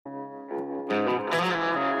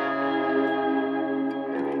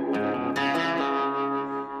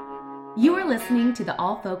You are listening to the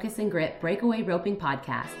All Focus and Grit Breakaway Roping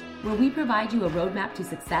Podcast, where we provide you a roadmap to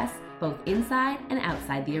success both inside and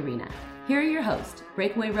outside the arena. Here are your hosts,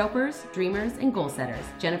 breakaway ropers, dreamers, and goal setters,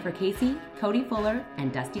 Jennifer Casey, Cody Fuller,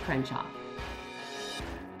 and Dusty Crenshaw.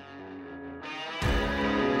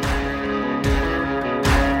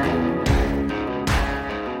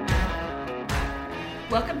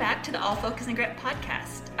 Welcome back to the All Focus and Grit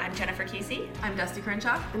Podcast. I'm Jennifer Casey. I'm Dusty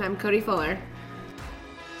Crenshaw. And I'm Cody Fuller.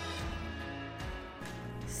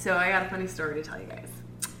 So I got a funny story to tell you guys.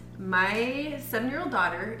 My 7-year-old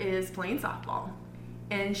daughter is playing softball,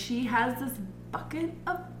 and she has this bucket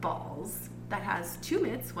of balls that has 2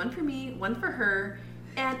 mitts, one for me, one for her,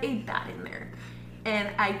 and a bat in there. And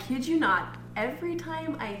I kid you not, every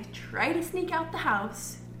time I try to sneak out the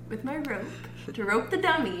house with my rope to rope the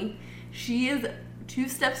dummy, she is 2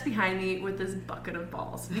 steps behind me with this bucket of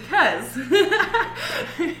balls because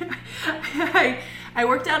I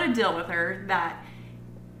worked out a deal with her that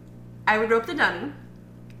I would rope the dummy,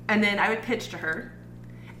 and then I would pitch to her,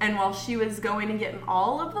 and while she was going and getting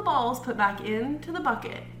all of the balls put back into the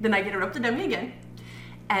bucket, then I get to rope the dummy again,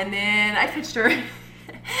 and then I pitched her.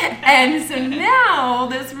 And so now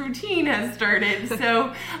this routine has started.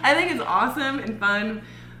 So I think it's awesome and fun,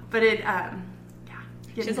 but it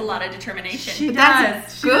she has a lot of determination. She does.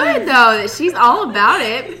 That's good though that she's all about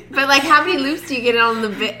it. But like, how many loops do you get on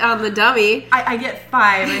the dummy? I get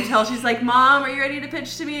 5 until she's like, "Mom, are you ready to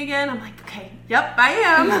pitch to me again?" I'm like, "Okay, yep, I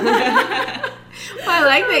am." Well, I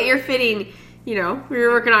like that you're fitting. You know, we were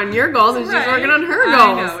working on your goals and she's working on her goals.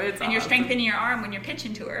 I know, it's and awesome. You're strengthening your arm when you're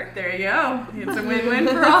pitching to her. There you go. It's a win-win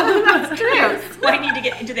for all of us. That's true. Well, I need to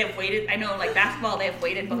get. Do they have weighted? I know, like basketball, they have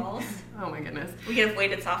weighted balls. Oh my goodness. We get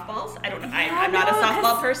weighted softballs. I don't know. Yeah, I'm not a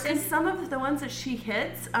softball person. Some of the ones that she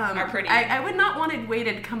hits are pretty. I would not want it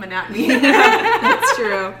weighted coming at me. That's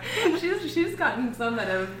true. She's gotten some that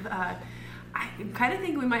have. I kind of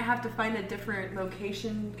think we might have to find a different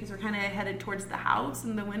location because we're kind of headed towards the house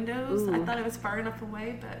and the windows. Ooh. I thought it was far enough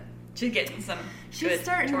away, but She's getting some. she's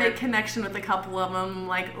starting to make connection with a couple of them.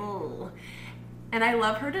 Like, oh, and I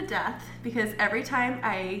love her to death because every time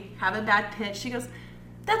I have a bad pitch, she goes,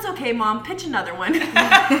 "That's okay, Mom. Pitch another one." So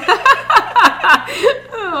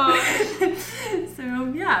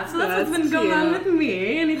yeah, so that's what's been going on with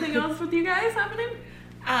me. Anything else with you guys happening?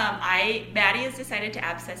 Maddie has decided to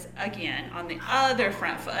abscess again on the other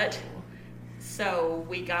front foot. So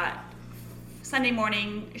we got Sunday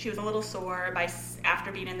morning. She was a little sore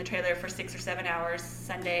after being in the trailer for 6 or 7 hours.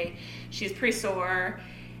 Sunday, she was pretty sore,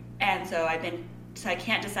 and so I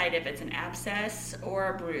can't decide if it's an abscess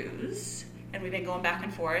or a bruise. And we've been going back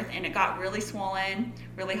and forth, and it got really swollen,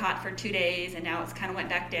 really hot for 2 days, and now it's kind of went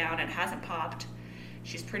back down and it hasn't popped.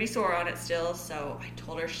 She's pretty sore on it still, so I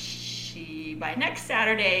told her by next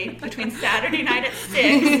Saturday, between Saturday night at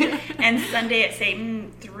 6 and Sunday at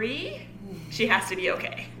Satan 3, she has to be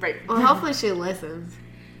okay. Right. Well, hopefully she listens.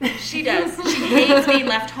 She does. She hates being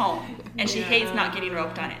left home, and she hates not getting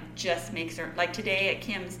roped on it. Just makes her, like today at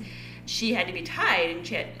Kim's, she had to be tied, and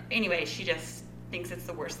she just thinks it's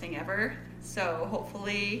the worst thing ever. So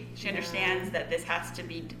hopefully she understands that this has to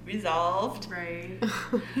be resolved. Right.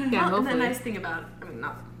 Yeah, well, and the nice thing about,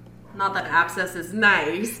 not that abscess is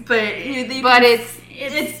nice, but it could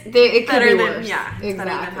better be than worse. yeah, it's exactly.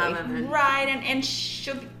 better than having it. Right, and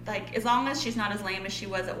she'll be, like, as long as she's not as lame as she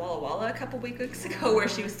was at Walla Walla a couple weeks ago, where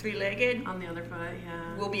she was 3-legged, on the other foot,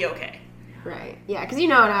 yeah, we'll be okay. Right. Yeah, because an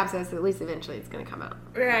abscess, at least eventually it's going to come out.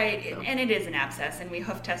 Right, So. and it is an abscess, and we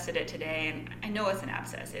hoof tested it today, and I know it's an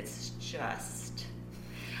abscess. It's just,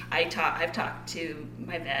 I've talked to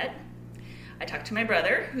my vet, I talked to my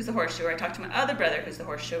brother, who's a horseshoer, I talked to my other brother, who's a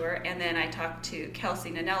horseshoer, and then I talked to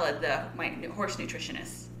Kelsey Nanella, my horse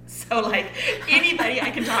nutritionist. So, like, anybody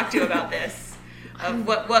I can talk to about this, of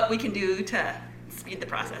what we can do to speed the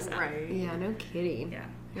process up. right. Yeah, no kidding. Yeah.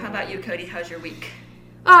 How about you, Cody? How's your week?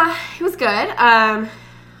 It was good. I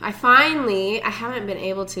haven't been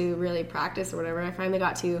able to really practice or whatever. I finally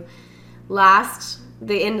got to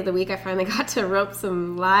the end of the week, I finally got to rope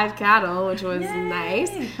some live cattle, which was nice.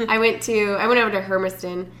 I went over to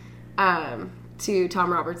Hermiston, to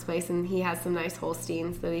Tom Roberts' place, and he has some nice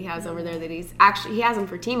Holsteins that he has over there that he has them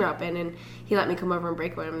for team roping, and he let me come over and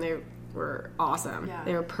break one of them. They were awesome. Yeah.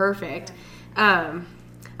 They were perfect.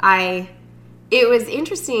 It was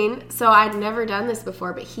interesting. So I'd never done this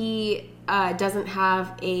before, but he doesn't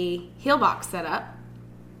have a heel box set up.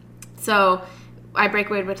 So I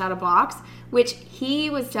breakawayed without a box, which he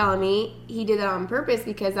was telling me he did that on purpose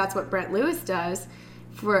because that's what Brent Lewis does.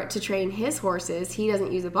 to train his horses, he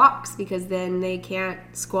doesn't use a box because then they can't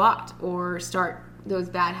squat or start those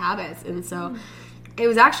bad habits. And so it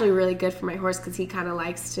was actually really good for my horse because he kind of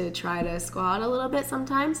likes to try to squat a little bit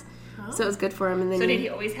sometimes. So it was good for him. And then So did he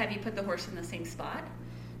always have you put the horse in the same spot?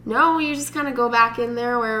 No, you just kind of go back in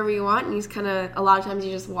there wherever you want, and you just kind of, a lot of times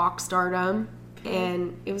you just walk start him,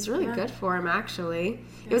 and it was really good for him, actually.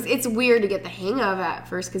 It's weird to get the hang of at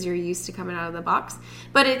first because you're used to coming out of the box,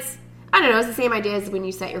 but it's, I don't know, it's the same idea as when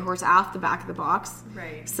you set your horse off the back of the box.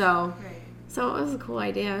 Right. So it was a cool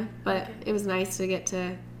idea, but it was nice to get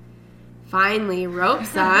to finally rope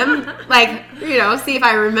some, like, see if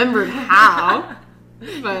I remembered how,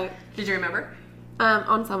 but... Did you remember?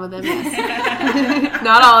 On some of them, yes.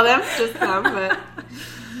 Not all of them, just some, but...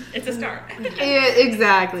 It's a start. Yeah,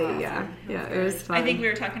 exactly, yeah. Yeah, it was fun. I think we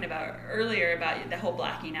were talking about earlier about the whole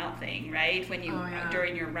blacking out thing, right? When you,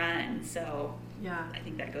 during your run, so yeah, I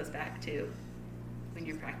think that goes back to when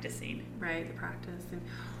you're practicing. Right, the practice. And,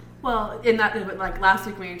 well, in that, like last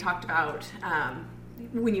week when you talked about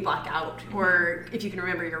when you black out, or if you can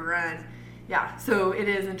remember your run, yeah, so it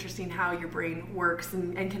is interesting how your brain works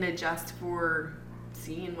and can adjust for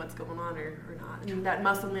seeing what's going on or not. And that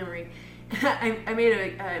muscle memory. I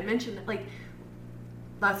made a mention that, like,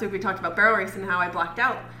 last week we talked about barrel race and how I blacked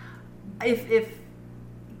out. If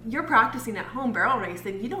you're practicing at home barrel race,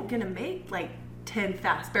 then you don't get to make, like, 10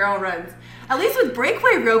 fast barrel runs. At least with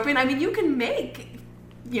breakaway roping, I mean, you can make,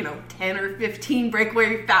 10 or 15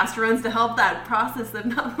 breakaway fast runs to help that process of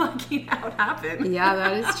not blacking out happen. Yeah,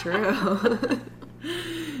 that is true.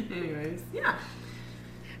 Anyways, yeah.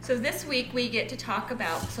 So this week we get to talk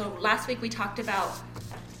about, so last week we talked about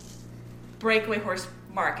breakaway horse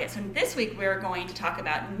markets, and this week we're going to talk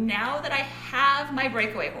about, now that I have my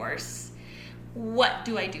breakaway horse, what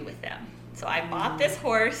do I do with them? So I bought this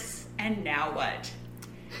horse, and now what?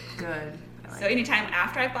 Good. So anytime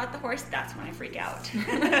after I bought the horse, that's when I freak out,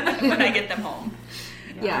 when I get them home.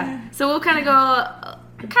 Yeah. So we'll kind of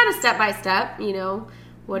go step by step,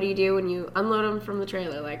 what do you do when you unload them from the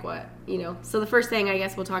trailer, like what, So the first thing I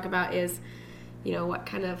guess we'll talk about is, what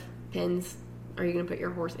kind of pins are you going to put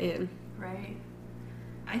your horse in? Right.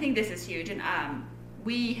 I think this is huge, and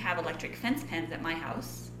we have electric fence pins at my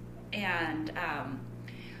house, and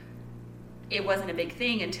it wasn't a big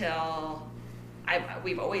thing until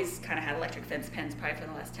we've always kind of had electric fence pins probably for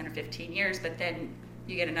the last 10 or 15 years, but then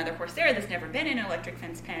you get another horse there that's never been in an electric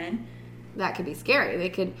fence pen. That could be scary. They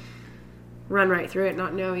could run right through it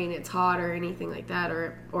not knowing it's hot or anything like that,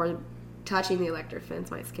 or touching the electric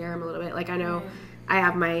fence might scare them a little bit. Like I know I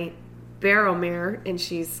have my barrel mare, and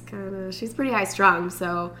she's pretty high strung,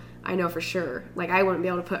 so I know for sure, like I wouldn't be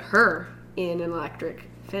able to put her in an electric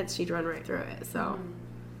fence. She'd run right through it. So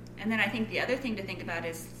and then I think the other thing to think about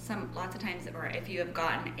is lots of times, or if you have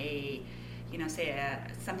gotten a,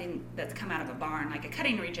 something that's come out of a barn, like a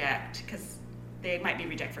cutting reject, because they might be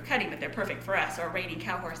reject for cutting, but they're perfect for us, or a reining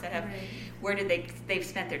cow horse that have, where did they've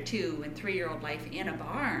spent their 2 and 3-year-old life in a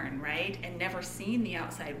barn, right, and never seen the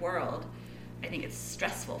outside world. I think it's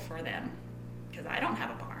stressful for them, because I don't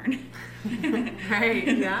have a barn. Right,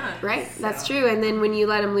 yeah. Right, that's true. And then when you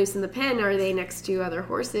let them loose in the pen, are they next to other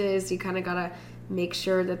horses? You kind of got to make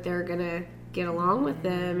sure that they're going to get along with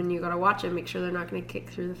them, and you got to watch them, make sure they're not going to kick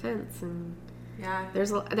through the fence. And yeah,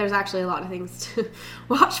 there's actually a lot of things to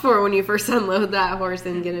watch for when you first unload that horse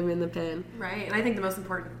and get him in the pen. Right, and I think the most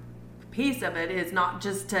important piece of it is not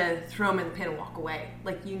just to throw them in the pen and walk away.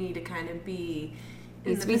 Like, you need to kind of be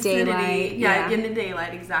in the vicinity. Daylight. Yeah, in the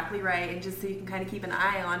daylight, exactly right. And just so you can kind of keep an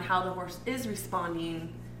eye on how the horse is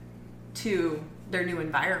responding to their new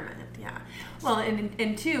environment. Yeah. Well,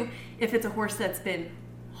 and two, if it's a horse that's been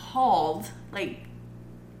hauled, like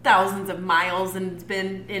thousands of miles and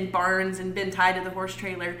been in barns and been tied to the horse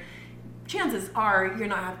trailer, chances are you're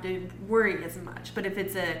not have to worry as much. But if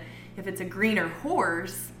it's a greener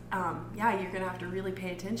horse, you're gonna have to really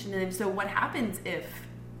pay attention. And so what happens if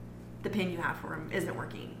the pin you have for him isn't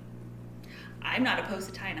working? I'm not opposed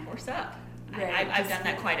to tying a horse up. Right. I've done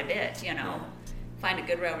that quite a bit, Find a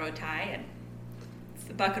good railroad tie, and it's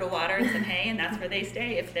a bucket of water and some hay, and that's where they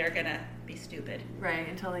stay if they're gonna be stupid. Right,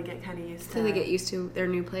 until they get kind of used to they get used to their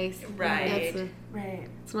new place. Right. Right.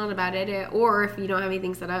 It's not a bad idea. Or if you don't have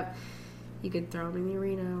anything set up, you could throw them in the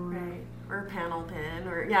arena. Or a panel pin.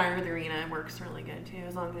 Or the arena works really good too,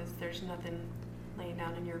 as long as there's nothing laying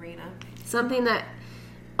down in your arena. Something that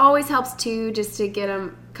always helps too, just to get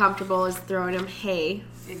them comfortable, is throwing them hay.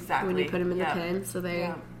 Exactly. When you put them in the pen, so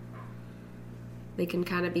they can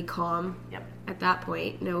kind of be calm. Yep. At that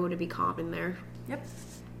point, know to be calm in there. Yep.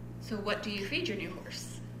 So what do you feed your new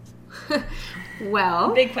horse?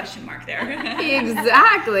 Well, big question mark there.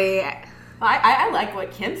 Exactly. Well, I like what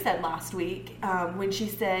Kim said last week when she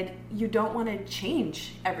said you don't want to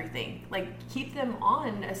change everything. Like, keep them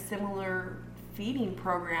on a similar feeding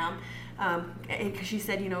program. Because she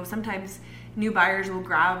said, sometimes new buyers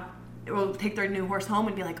will take their new horse home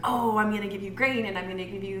and be like, oh, I'm going to give you grain, and I'm going to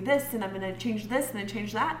give you this, and I'm going to change this and then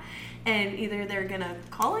change that. And either they're going to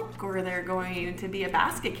colic or they're going to be a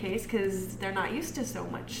basket case because they're not used to so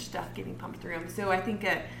much stuff getting pumped through them. So I think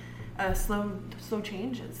a slow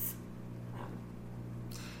change is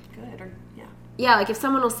good. Or yeah, like if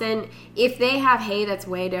someone will send, if they have hay that's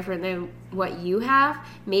way different than what you have,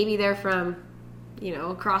 maybe they're from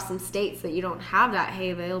across some states that you don't have that hay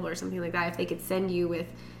available or something like that. If they could send you with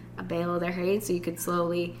a bale of their hay so you could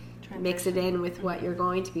slowly mix it in with what you're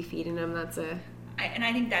going to be feeding them, and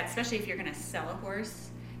I think that, especially if you're going to sell a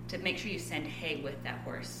horse, to make sure you send hay with that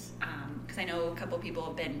horse. Because I know a couple people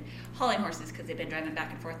have been hauling horses because they've been driving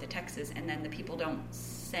back and forth to Texas, and then the people don't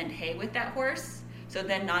send hay with that horse. So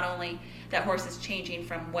then not only that horse is changing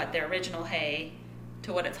from what their original hay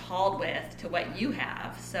to what it's hauled with to what you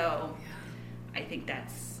have. So I think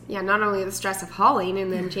that's... Yeah, not only the stress of hauling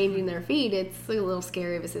and then changing their feed, it's a little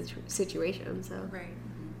scary of a situation. So. Right.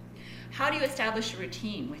 How do you establish a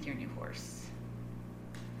routine with your new horse?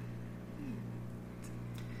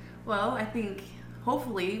 Well, I think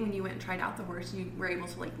hopefully when you went and tried out the horse, you were able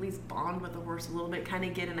to at least bond with the horse a little bit, kind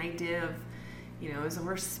of get an idea of, is the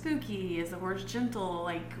horse spooky? Is the horse gentle?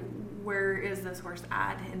 Like, where is this horse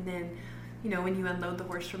at? And then, when you unload the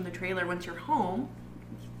horse from the trailer, once you're home,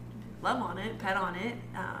 love on it, pet on it,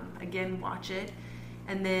 again, watch it.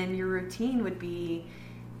 And then your routine would be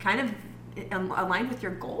kind of aligned with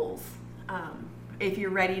your goals. If you're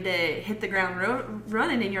ready to hit the ground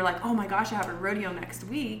running and you're like, oh my gosh, I have a rodeo next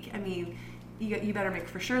week, I mean, you better make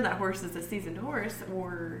for sure that horse is a seasoned horse,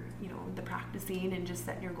 or, the practicing and just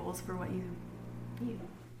setting your goals for what you need.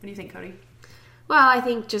 What do you think, Cody? Well, I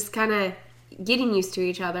think just kind of getting used to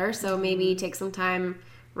each other. So maybe take some time,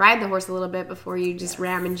 ride the horse a little bit before you just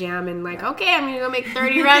ram and jam and like, okay, I'm going to go make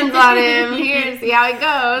 30 runs on him here to see how it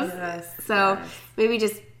goes. Yes. So maybe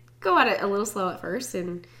just go at it a little slow at first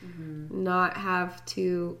and not have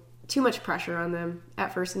too much pressure on them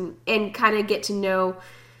at first, and kind of get to know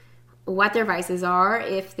what their vices are,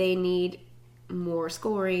 if they need more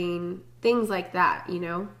scoring, things like that,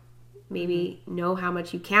 maybe know how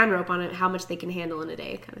much you can rope on it, how much they can handle in a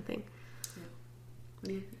day, kind of thing.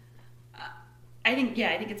 I think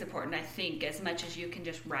it's important. I think as much as you can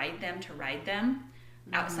just ride them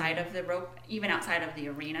outside of the rope, even outside of the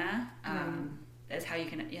arena, is how you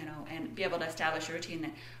can, and be able to establish a routine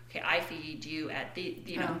that, okay, I feed you at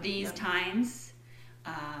these times.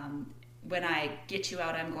 When I get you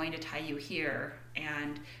out, I'm going to tie you here,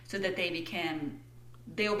 and so that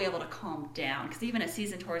they'll be able to calm down, because even a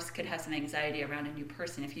seasoned horse could have some anxiety around a new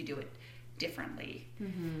person if you do it differently.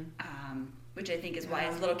 Which I think is why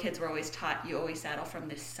as little kids we're always taught, you always saddle from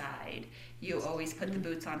this side, you always put the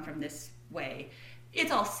boots on from this way.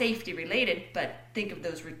 It's all safety related, but think of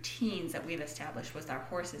those routines that we've established with our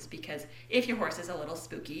horses, because if your horse is a little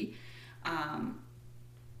spooky,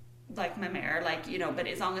 like my mare, but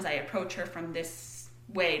as long as I approach her from this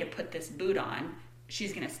way to put this boot on,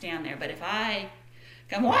 she's going to stand there. But if I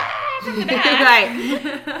come from the back.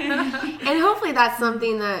 Right. And hopefully that's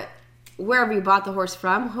something that wherever you bought the horse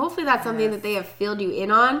from, hopefully that's something that they have filled you in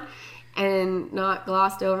on and not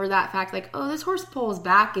glossed over that fact, like, oh, this horse pulls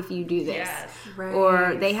back if you do this. Yes. Right.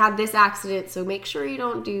 Or they had this accident, so make sure you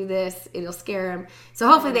don't do this. It'll scare them. So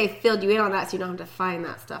hopefully they filled you in on that so you don't have to find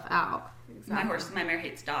that stuff out. Exactly. My mare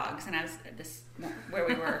hates dogs, and I was at where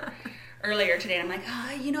we were earlier today, and I'm like,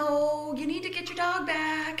 you need to get your dog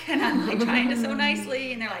back, and I'm like trying to so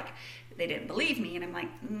nicely, and they're like, they didn't believe me, and I'm like,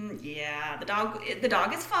 yeah, the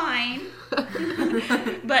dog is fine.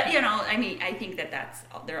 But I think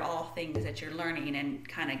they're all things that you're learning and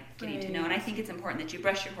kind of getting to know. And I think it's important that you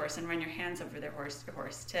brush your horse and run your hands over your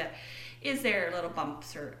horse to, is there little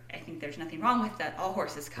bumps, or I think there's nothing wrong with that. All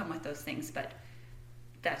horses come with those things, but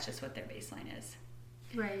that's just what their baseline is.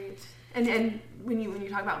 Right. And when you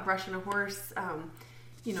talk about brushing a horse,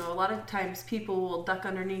 a lot of times people will duck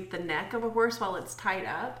underneath the neck of a horse while it's tied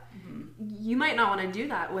up. You might not want to do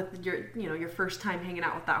that with your first time hanging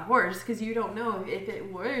out with that horse, because you don't know if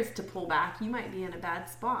it was to pull back, you might be in a bad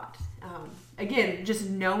spot. Again, just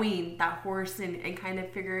knowing that horse and kind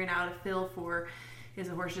of figuring out a feel for, is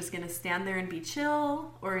the horse just going to stand there and be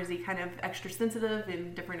chill, or is he kind of extra sensitive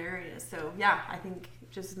in different areas? So yeah, I think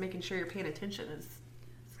just making sure you're paying attention is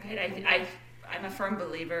right. I'm a firm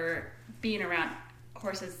believer, being around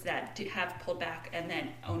horses that have pulled back, and then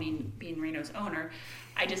being Reno's owner,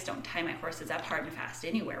 I just don't tie my horses up hard and fast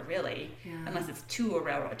anywhere, really, unless it's to a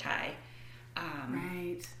railroad tie.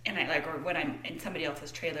 Right. And or when I'm in somebody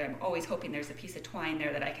else's trailer, I'm always hoping there's a piece of twine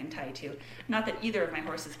there that I can tie to. Not that either of my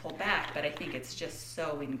horses pull back, but I think it's just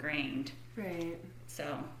so ingrained. Right.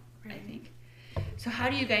 So, I think. So how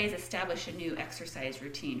do you guys establish a new exercise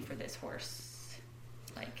routine for this horse?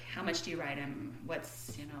 Like, how much do you ride him?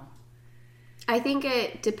 What's, I think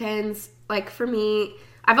it depends. Like, for me,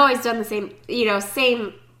 I've always done the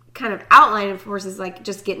same kind of outline of horses, like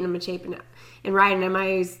just getting them in shape and riding them.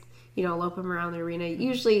 I always, lope them around the arena.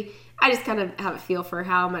 Usually, I just kind of have a feel for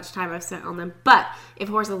how much time I've spent on them. But if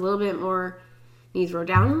a horse is a little bit more, needs to row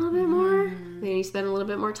down a little bit more, then you spend a little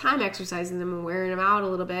bit more time exercising them and wearing them out a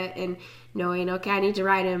little bit and knowing, okay, I need to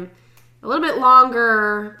ride him a little bit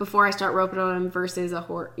longer before I start roping on him versus a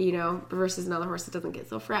horse, versus another horse that doesn't get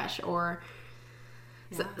so fresh or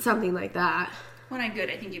something like that. When I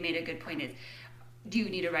think you made a good point is, do you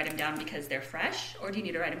need to ride them down because they're fresh, or do you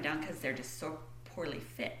need to ride them down because they're just so poorly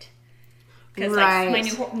fit? Because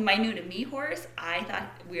my new to me horse, I thought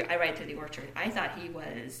I ride through the orchard. I thought he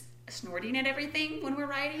was snorting at everything when we're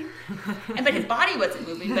riding, but his body wasn't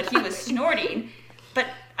moving, but he was snorting. But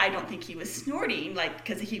I don't think he was snorting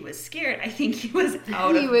because he was scared. I think he was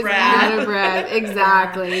out of breath. Out of breath,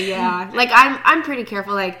 exactly. Yeah, like I'm pretty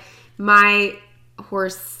careful. Like my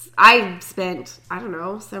horse, I spent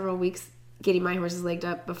several weeks getting my horses legged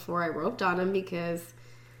up before I roped on them because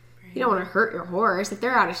you don't want to hurt your horse. If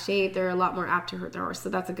they're out of shape, they're a lot more apt to hurt their horse. So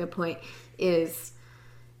that's a good point. Is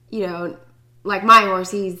like my horse,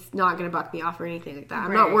 he's not going to buck me off or anything like that.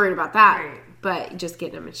 I'm not worried about that, but just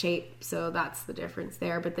getting him in shape. So that's the difference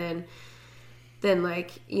there. But then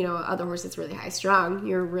other horses really high strung,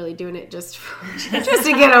 you're really doing it just to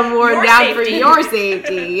get them worn down for your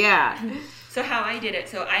safety. Yeah. So how I did it,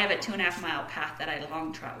 so I have a 2.5 mile path that I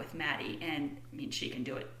long trot with Maddie, and she can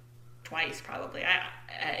do it twice probably,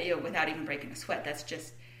 without even breaking a sweat. That's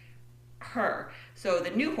just her. So the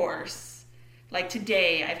new horse, like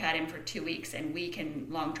today, I've had him for 2 weeks, and we can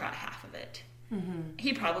long trot half of it. Mm-hmm.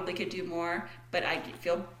 He probably could do more, but I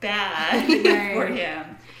feel bad for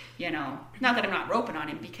him. Not that I'm not roping on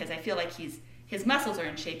him, because I feel like his muscles are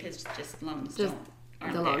in shape. His just lungs aren't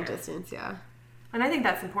the there. long distance, yeah. And I think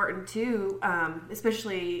that's important too,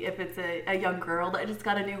 especially if it's a young girl that just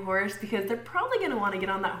got a new horse, because they're probably going to want to get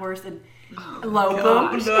on that horse and lope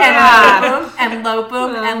them and lope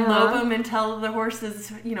them until the horse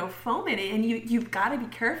is, foaming. And you've got to be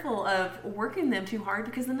careful of working them too hard,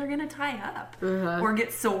 because then they're going to tie up or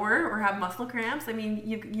get sore or have muscle cramps. I mean,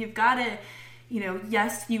 you've got to,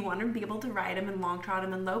 yes, you want to be able to ride them and long trot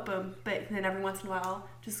them and lope them, but then every once in a while,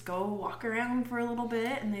 just go walk around for a little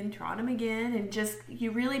bit and then trot them again. And just,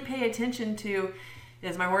 you really pay attention to,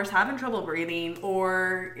 is my horse having trouble breathing,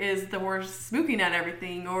 or is the horse spooking at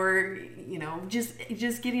everything, or,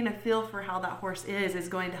 just getting a feel for how that horse is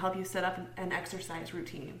going to help you set up an exercise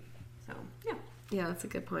routine. So, yeah. Yeah, that's a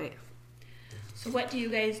good point. So what do you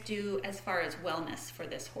guys do as far as wellness for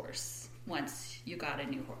this horse once you got a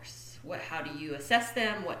new horse? How do you assess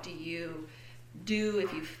them? What do you do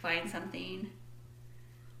if you find something?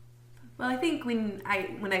 Well, I think when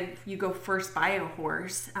you go first buy a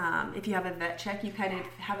horse, if you have a vet check, you kind of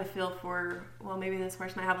have a feel for, well, maybe this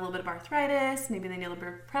horse might have a little bit of arthritis, maybe they need a little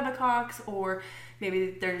bit of Previcox, or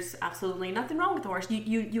maybe there's absolutely nothing wrong with the horse.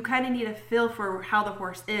 You kind of need a feel for how the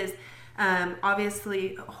horse is.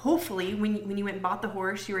 Obviously, hopefully, when you went and bought the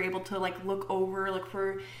horse, you were able to look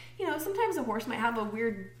for, sometimes a horse might have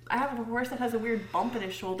I have a horse that has a weird bump in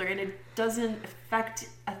his shoulder, and it doesn't affect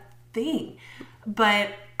a thing. But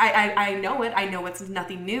I know it. I know it's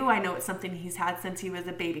nothing new. I know it's something he's had since he was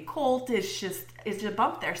a baby colt. It's just a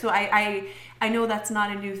bump there. So I know that's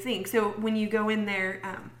not a new thing. So when you go in there,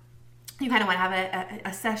 you kind of want to have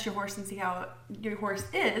assess your horse and see how your horse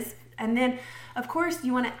is. And then, of course,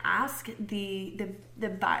 you want to ask the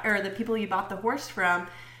people you bought the horse from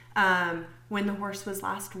when the horse was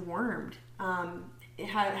last wormed.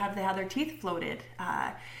 Have they had their teeth floated?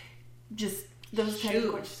 Just those type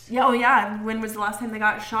of questions. Yeah. Oh, yeah. When was the last time they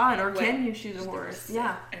got shot? Or can you shoe the horse?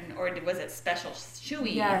 Yeah. Or was it special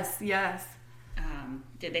shoeing? Yes.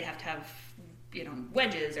 Did they have to have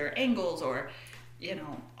wedges or angles, or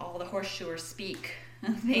all the horseshoers speak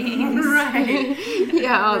things? Right.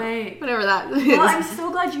 Yeah. Right. Whatever that is. Well, I'm so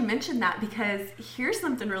glad you mentioned that, because here's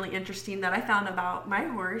something really interesting that I found about my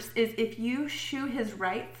horse is if you shoe his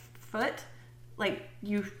right foot like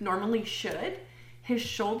you normally should, his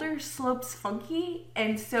shoulder slopes funky,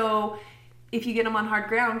 and so if you get him on hard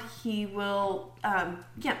ground, he will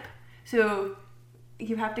gimp. So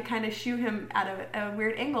you have to kind of shoe him at a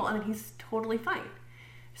weird angle, and then he's totally fine.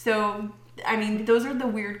 So, I mean, those are the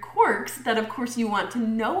weird quirks that, of course, you want to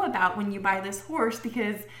know about when you buy this horse,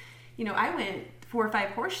 because, I went 4 or 5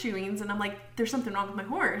 horseshoeings, and I'm like, there's something wrong with my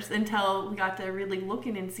horse, until we got to really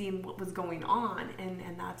looking and seeing what was going on, and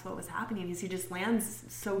that's what was happening. Is he just lands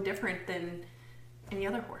so different than any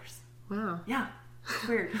other horse. Wow. Yeah, it's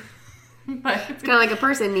weird. But It's kind of like a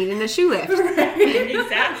person needing a shoe lift.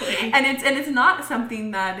 Exactly. and it's not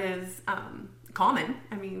something that is common.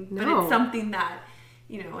 I mean, but No. it's something that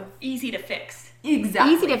if Easy to fix.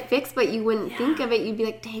 exactly Easy to fix, but you wouldn't think of it. You'd be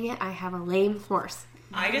like, dang it, I have a lame horse.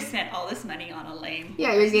 I just spent all this money on a lame.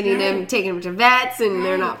 Yeah, you're getting them, taking them to vets, and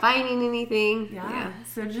they're not finding anything. Yeah.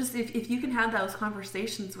 So just if you can have those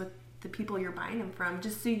conversations with the people you're buying them from,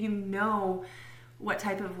 just so you know what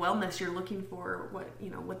type of wellness you're looking for,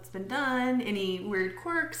 what's been done, any weird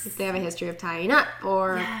quirks. If they have a history of tying up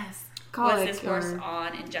or Yes. colic. Was this horse or-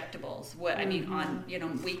 on injectables?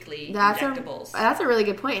 on weekly That's injectables? that's a really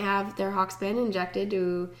good point. Have their hocks been injected?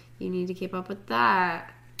 Do you need to keep up with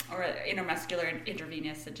that? Or intramuscular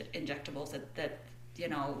intravenous injectables that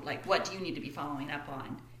like what do you need to be following up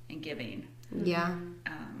on and giving? Yeah.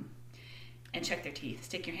 And check their teeth.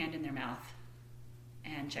 Stick your hand in their mouth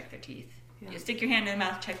and check their teeth. Yeah. You stick your hand in their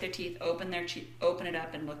mouth, check their teeth, open it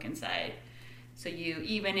up and look inside. So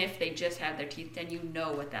even if they just have their teeth, then you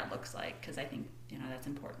know what that looks like, because I think that's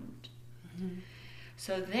important. Mm-hmm.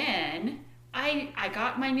 So then I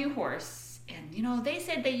got my new horse, and they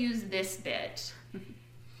said they use this bit.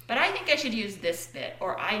 But I think I should use this bit,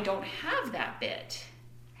 or I don't have that bit.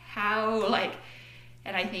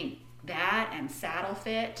 And I think that and saddle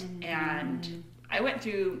fit, and I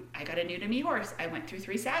got a new to me horse. I went through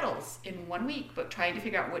 3 saddles in 1 week, but trying to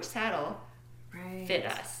figure out which saddle fit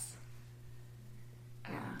us.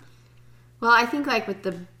 Yeah. Well, I think like with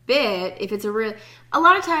the bit, if it's a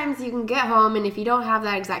lot of times you can get home, and if you don't have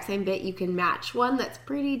that exact same bit, you can match one that's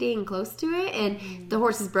pretty dang close to it, and the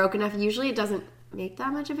horse is broke enough. Usually it doesn't make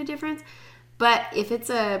that much of a difference. But if it's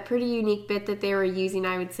a pretty unique bit that they were using,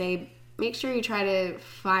 I would say make sure you try to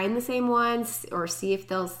find the same ones, or see if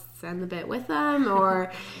they'll send the bit with them,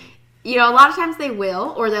 or a lot of times they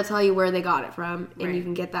will, or they'll tell you where they got it from, and you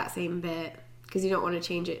can get that same bit, because you don't want to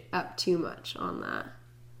change it up too much on that.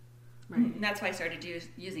 Right. And that's why I started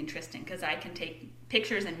using Tristan, because I can take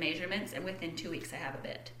pictures and measurements, and within 2 weeks I have a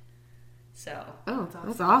bit. So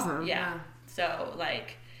That's awesome. yeah. So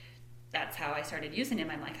that's how I started using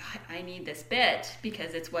him. I'm like, I need this bit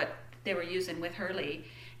because it's what they were using with Hurley.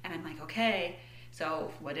 And I'm like, okay,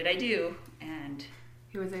 so what did I do? And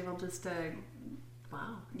He was able just to,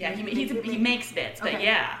 wow. yeah, he makes bits, but Okay.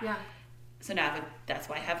 yeah. So now that's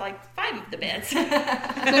why I have like 5 of the bits.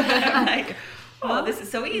 I'm like, this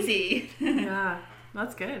is so easy. Yeah,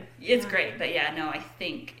 that's good. It's great, but I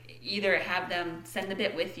think either have them send the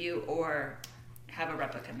bit with you or have a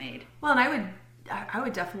replica made. Well, and I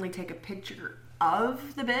would definitely take a picture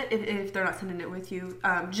of the bit if they're not sending it with you,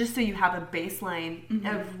 just so you have a baseline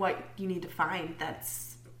of what you need to find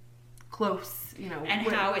that's close, And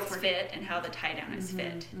how it's fit and how the tie down is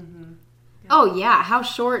fit. Oh yeah, how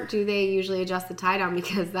short do they usually adjust the tie down?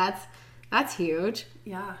 Because that's huge.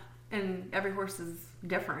 Yeah, and every horse is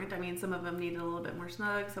different. I mean, some of them need it a little bit more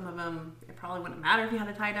snug. Some of them, it probably wouldn't matter if you had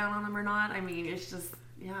a tie down on them or not. I mean, it's just,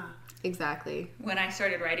 yeah. Exactly. When I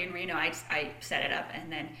started riding Reno, I set it up,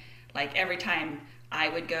 and then like every time I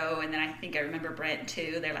would go, and then I think I remember Brent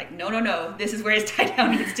too. They're like, no, this is where his tie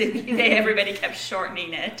down needs to be. Everybody kept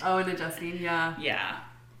shortening it. Oh, and adjusting, yeah. Yeah.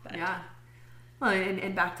 But Yeah. Well,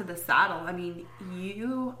 and back to the saddle. I mean,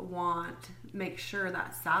 you make sure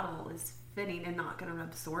that saddle is fitting and not going to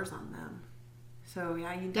rub sores on them. So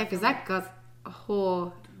yeah, you Yeah, because that got a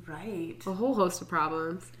whole host of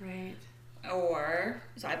problems. Right.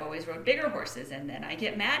 So I've always rode bigger horses, and then I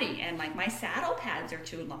get Maddie, and like my saddle pads are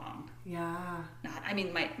too long. Yeah.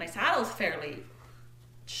 My saddle's fairly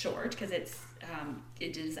short because it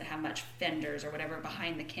doesn't have much fenders or whatever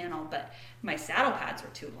behind the kennel, but my saddle pads were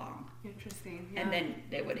too long. Interesting. Yeah. And then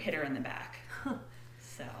they would hit her in the back.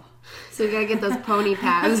 So you gotta get those pony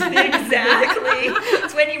pads. Exactly.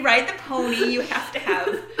 It's when you ride the pony, you have to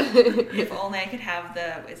have. If only I could have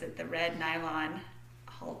the red nylon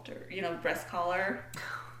halter, breast collar.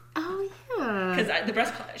 Oh yeah. Because the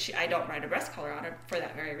breast collar, I don't ride a breast collar on her for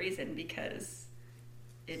that very reason, because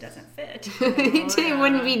it doesn't fit. It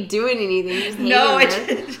wouldn't be doing anything. Just No,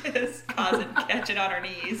 hanging it just catching on her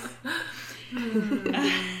knees.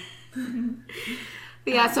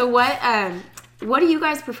 Yeah. So what do you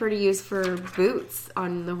guys prefer to use for boots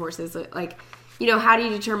on the horses? Like, how do you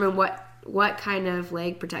determine what kind of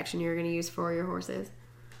leg protection you're going to use for your horses?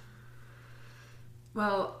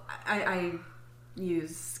 Well, I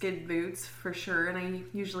use skid boots for sure, and I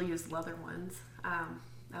usually use leather ones.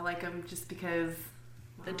 I like them just because,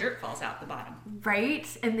 the dirt falls out the bottom. Right?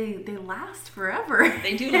 And they last forever.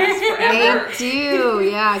 They do last forever. They do,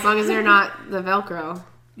 yeah, as long as they're not the Velcro.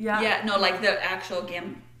 Yeah, no, like the actual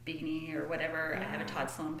Gambini or whatever. I have a Todd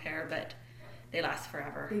Sloan pair, but they last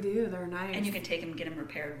forever. They do. They're nice. And you can take them and get them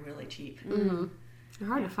repaired really cheap. Mm-hmm. They're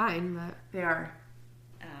hard to find, but they are.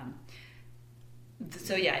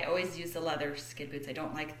 So yeah, I always use the leather skid boots. I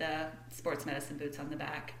don't like the sports medicine boots on the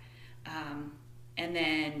back. And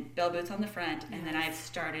then bell boots on the front. And then I've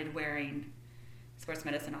started wearing sports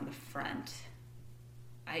medicine on the front.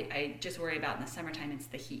 I just worry about in the summertime, it's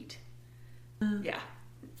the heat. Yeah.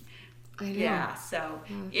 I know. Yeah, so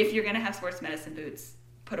if you're going to have sports medicine boots,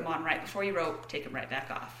 put them on right before you rope, take them right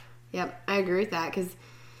back off. Yep, I agree with that because,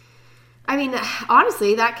 I mean,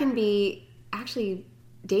 honestly, that can be actually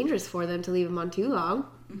dangerous for them to leave them on too long.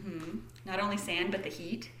 Mm-hmm. Not only sand, but the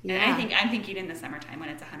heat. Yeah. And I'm thinking in the summertime when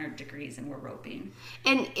it's 100 degrees and we're roping.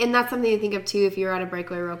 And that's something to think of too if you're at a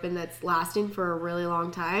breakaway roping that's lasting for a really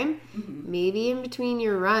long time. Mm-hmm. Maybe in between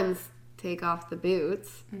your runs, take off the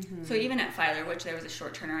boots. Mm-hmm. So even at Filer, which there was a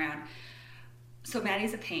short turnaround, so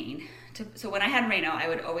Maddie's a pain. So when I had Reno, I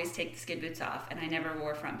would always take the skid boots off, and I never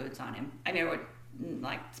wore front boots on him. I mean, I would,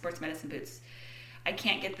 like sports medicine boots. I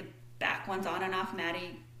can't get the back ones on and off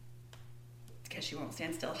Maddie because she won't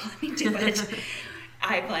stand still to let me do it.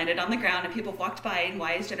 I landed on the ground and people walked by and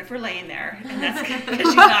why is Jennifer laying there? And that's because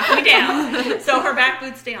she knocked me down. So her back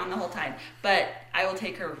boots stay on the whole time. But I will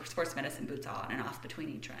take her sports medicine boots on and off between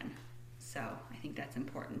each run. So I think that's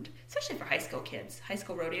important, especially for high school kids. High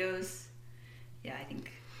school rodeos, yeah, I think.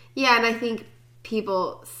 Yeah, and I think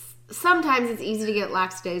people, sometimes it's easy to get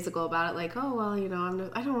lackadaisical about it. Like, oh, well, you know,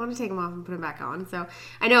 I don't want to take them off and put them back on. So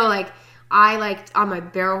I know, like, I like on my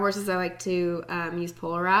barrel horses, I like to use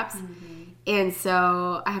polar wraps. Mm-hmm. And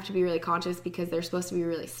so I have to be really conscious because they're supposed to be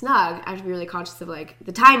really snug. I have to be really conscious of like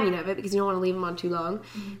the timing of it because you don't want to leave them on too long.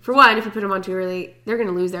 Mm-hmm. For one, if you put them on too early, they're going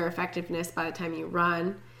to lose their effectiveness by the time you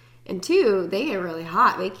run. And two, they get really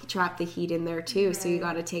hot. They trap the heat in there too. Right. So you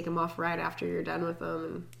got to take them off right after you're done with them.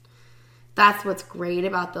 And that's what's great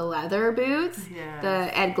about the leather boots,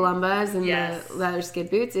 the Ed Glumbas and the leather skid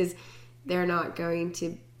boots is they're not going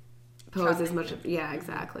to pose as much. Yeah,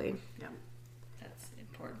 exactly. Yeah, that's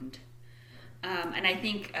important. And I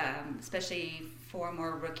think, especially for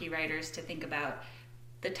more rookie riders, to think about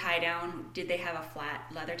the tie down. Did they have a flat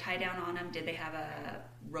leather tie down on them? Did they have a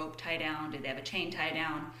rope tie down? Did they have a chain tie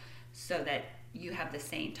down? So that you have the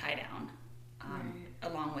same tie down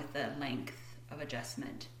along with the length of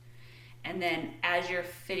adjustment. And then as you're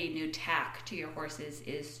fitting new tack to your horses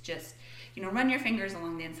is just, you know, run your fingers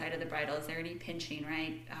along the inside of the bridle. Is there any pinching,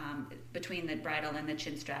 right, between the bridle and the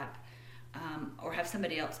chin strap? Or have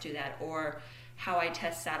somebody else do that. Or how I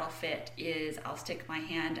test saddle fit is I'll stick my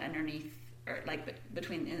hand underneath, or like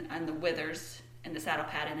between on the withers and the saddle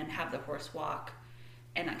pad, and then have the horse walk,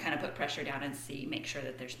 and I kind of put pressure down and make sure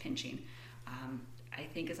that there's pinching. I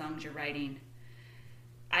think as long as you're riding,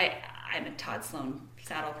 I'm a Todd Sloan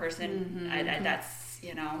saddle person. Mm-hmm. That's,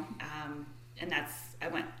 you know, and I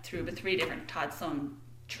went through 3 different Todd Sloan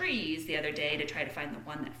trees the other day to try to find the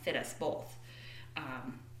one that fit us both.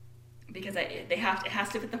 Because it has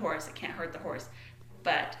to fit the horse. It can't hurt the horse,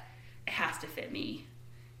 but it has to fit me,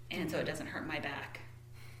 and so it doesn't hurt my back.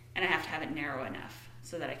 And I have to have it narrow enough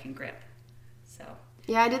so that I can grip. So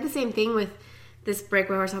yeah, I did the same thing with this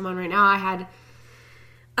breakaway horse I'm on right now. I had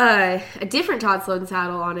a different Todd Sloan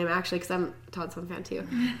saddle on him actually because I'm a Todd Sloan fan too,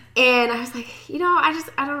 and I was like, you know,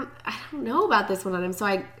 I don't know about this one on him. So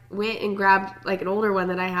I went and grabbed like an older one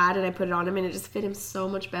that I had and I put it on him, and it just fit him so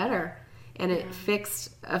much better. And it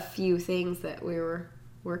fixed a few things that we were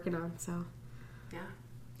working on. So, yeah.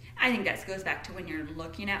 I think that goes back to when you're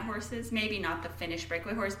looking at horses, maybe not the finished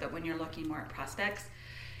breakaway horse, but when you're looking more at prospects.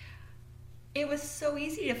 It was so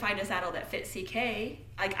easy to find a saddle that fit CK.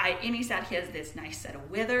 Like Amy said, he has this nice set of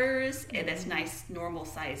withers and this nice normal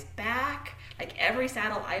sized back. Like every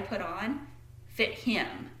saddle I put on fit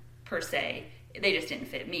him per se. They just didn't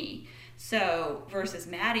fit me. So versus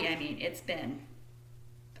Maddie, I mean,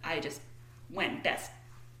 I just went best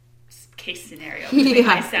case scenario between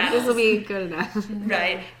my saddles. This will be good enough.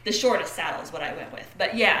 Right? The shortest saddle is what I went with.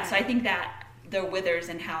 But yeah, so I think that the withers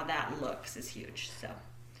and how that looks is huge.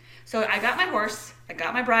 So I got my horse, I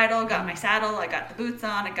got my bridle, got my saddle, I got the boots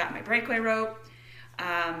on, I got my breakaway rope.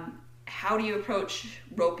 How do you approach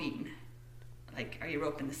roping? Like, are you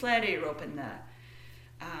roping the sled? Are you roping the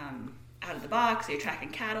out of the box? Are you tracking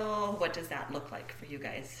cattle? What does that look like for you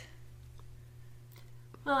guys?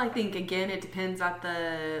 Well, I think, again, it depends on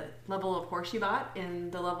the level of horse you bought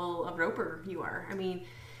and the level of roper you are. I mean,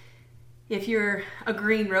 if you're a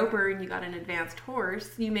green roper and you got an advanced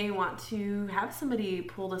horse, you may want to have somebody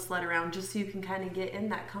pull the sled around just so you can kind of get in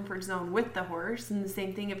that comfort zone with the horse. And the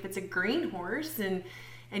same thing if it's a green horse and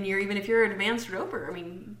if you're an advanced roper, I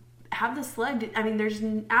mean, have the sled. I mean, there's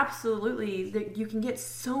absolutely, you can get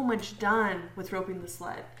so much done with roping the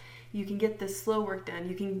sled. You can get the slow work done.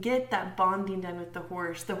 You can get that bonding done with the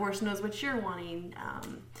horse. The horse knows what you're wanting.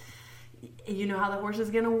 You know how the horse is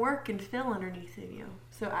going to work and feel underneath of you.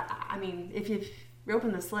 So, I mean, if you're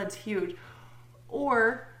roping the sled's huge.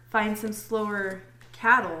 Or find some slower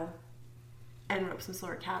cattle and rope some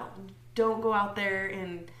slower cattle. Don't go out there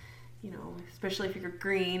and, especially if you're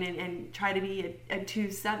green and try to be a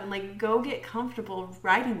 2-7. Like, go get comfortable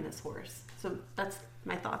riding this horse. So that's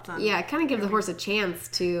my thoughts on it. Yeah, kind of give the horse a chance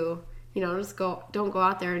to, don't go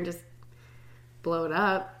out there and just blow it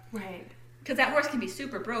up. Right. Because that horse can be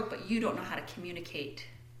super broke, but you don't know how to communicate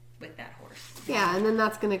with that horse. Yeah, and then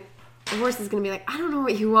the horse is going to be like, I don't know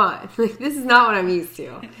what you want. Like, this is not what I'm used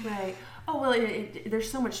to. Right. Oh, well,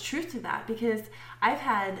 there's so much truth to that because I've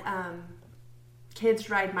had kids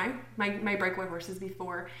ride my breakaway horses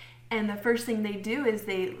before, and the first thing they do is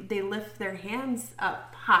they lift their hands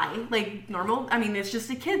up high, like normal. I mean, it's just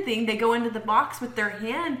a kid thing. They go into the box with their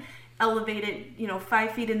hand elevated,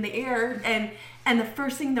 5 feet in the air, and the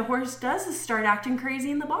first thing the horse does is start acting crazy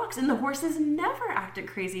in the box. And the horse has never acted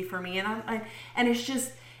crazy for me. And it's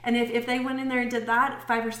just, and if they went in there and did that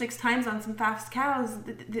 5 or 6 times on some fast cows,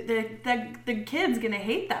 the kid's gonna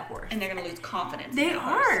hate that horse, and they're gonna lose confidence. They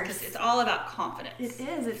are, because it's all about confidence. It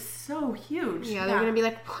is. It's so huge. Yeah, they're gonna be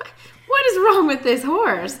like, what is wrong with this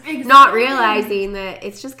horse? Exactly. Not realizing that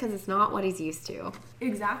it's just because it's not what he's used to.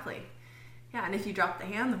 Exactly. Yeah, and if you drop the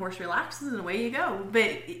hand, the horse relaxes and away you go.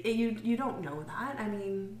 But you don't know that. I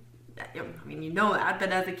mean, you know that, but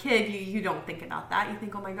as a kid, you don't think about that. You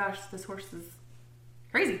think, oh my gosh, this horse is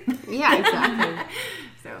crazy. Yeah, exactly.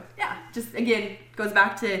 So, yeah, just again, goes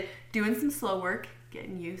back to doing some slow work,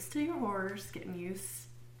 getting used to your horse, getting used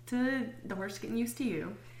to the horse getting used to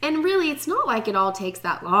you. And really, it's not like it all takes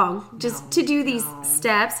that long just to do these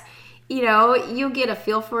steps. You'll get a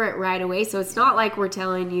feel for it right away. So it's not like we're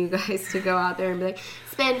telling you guys to go out there and be like,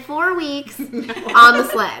 spend 4 weeks on the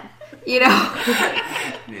sled.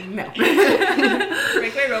 No.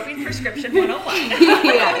 Breakaway roping prescription 101.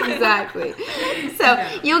 Yeah, exactly.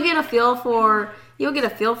 So you'll get a feel for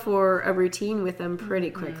a routine with them pretty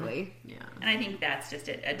quickly. Yeah. And I think that's just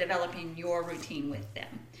it, developing your routine with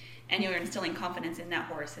them. And you're instilling confidence in that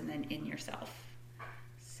horse and then in yourself.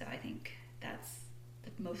 So I think that's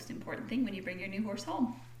the most important thing when you bring your new horse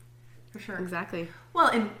home. For sure. Exactly. Well,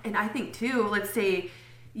 and I think too, let's say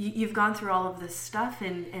you've gone through all of this stuff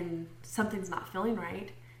and something's not feeling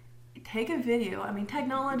right. Take a video. I mean,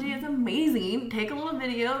 technology is amazing. Take a little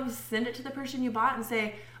video, send it to the person you bought and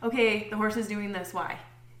say, okay, the horse is doing this, why?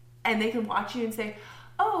 And they can watch you and say,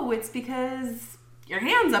 oh, it's because your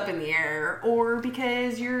hand's up in the air, or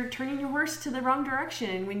because you're turning your horse to the wrong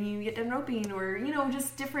direction when you get done roping, or,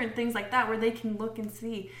 just different things like that where they can look and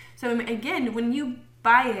see. So again, when you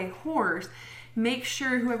buy a horse, make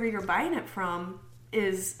sure whoever you're buying it from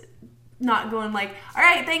is not going like, all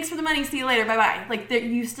right, thanks for the money, see you later, bye-bye. Like,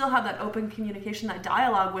 you still have that open communication, that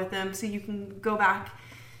dialogue with them, so you can go back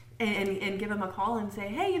and give them a call and say,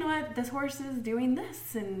 hey, you know what, this horse is doing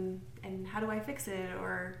this, and how do I fix it?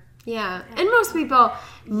 Or yeah. And most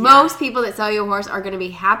people that sell you a horse are going to be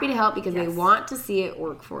happy to help because they want to see it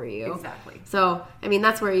work for you. Exactly. So, I mean,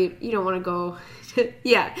 that's where you don't want to go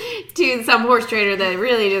to some horse trader that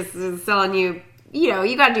really just is selling you.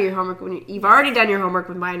 You got to do your homework when you've already done your homework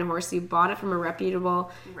when buying a horse. You bought it from a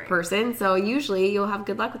reputable person. So usually you'll have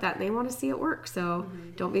good luck with that, and they want to see it work. So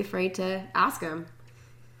don't be afraid to ask them.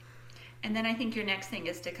 And then I think your next thing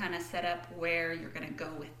is to kind of set up where you're going to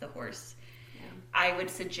go with the horse. I would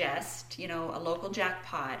suggest, a local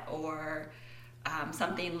jackpot or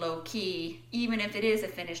something low key, even if it is a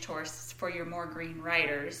finished horse for your more green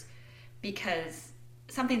riders, because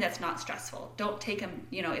something that's not stressful. Don't take them,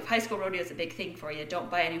 if high school rodeo is a big thing for you,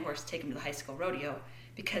 don't buy any horse, take them to the high school rodeo,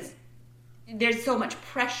 because there's so much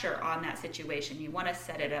pressure on that situation. You want to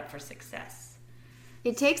set it up for success.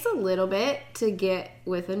 It takes a little bit to get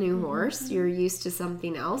with a new horse. You're used to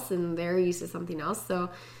something else and they're used to something else. So,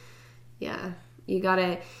 yeah, you got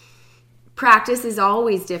to practice is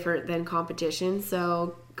always different than competition.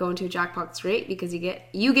 So going to a jackpot's great because you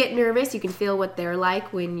get nervous. You can feel what they're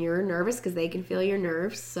like when you're nervous because they can feel your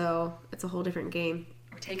nerves. So it's a whole different game.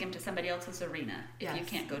 Or take them to somebody else's arena if you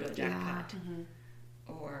can't go to a jackpot.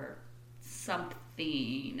 Or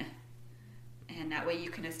something. And that way you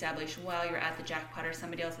can establish while you're at the jackpot or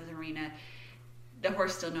somebody else's arena, the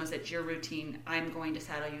horse still knows that your routine, I'm going to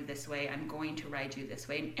saddle you this way, I'm going to ride you this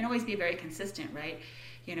way, and always be very consistent, right?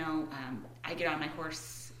 You know, I get on my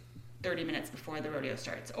horse 30 minutes before the rodeo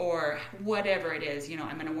starts, or whatever it is, you know,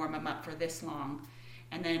 I'm going to warm them up for this long,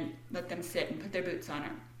 and then let them sit and put their boots on,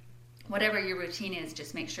 or whatever your routine is,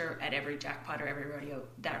 just make sure at every jackpot or every rodeo,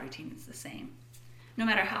 that routine is the same. No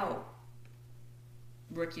matter how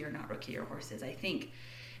rookie or not rookie your horse is, I think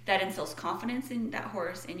that instills confidence in that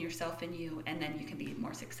horse, in yourself, and you, and then you can be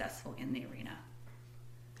more successful in the arena.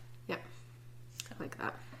 Yeah, like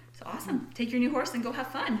that. So awesome. Take your new horse and go have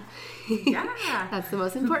fun. Yeah. That's the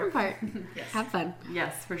most important part. Yes. Have fun.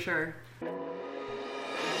 Yes, for sure.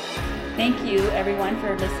 Thank you, everyone,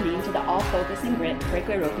 for listening to the All Focus and Grit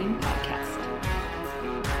Breakaway Roping podcast.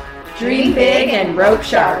 Dream big and rope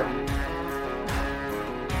sharp.